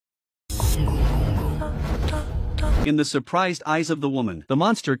In the surprised eyes of the woman, The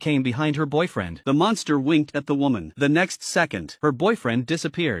monster came behind her boyfriend. the monster winked at the woman. The next second, Her boyfriend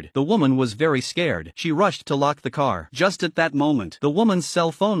disappeared. The woman was very scared. She rushed to lock the car. just at that moment, The woman's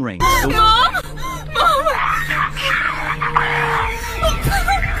cell phone rings.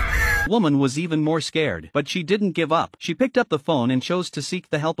 The woman was even more scared, but she didn't give up. she picked up the phone and chose to seek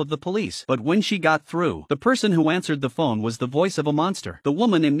the help of the police. But when she got through, The person who answered the phone was the voice of a monster. the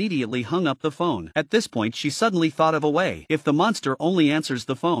woman immediately hung up the phone. At this point, she suddenly thought of a way. If the monster only answers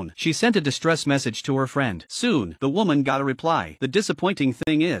the phone, She sent a distress message to her friend. soon, the woman got a reply. The disappointing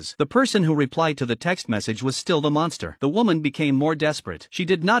thing is, The person who replied to the text message was still the monster. the woman became more desperate. She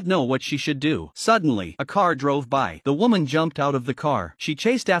did not know what she should do. Suddenly, a car drove by. The woman jumped out of the car. She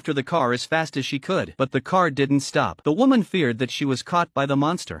chased after the car as fast as she could, But the car didn't stop. The woman feared that she was caught by the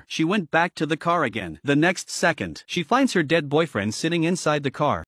monster. she went back to the car again. The next second, She finds her dead boyfriend sitting inside the car.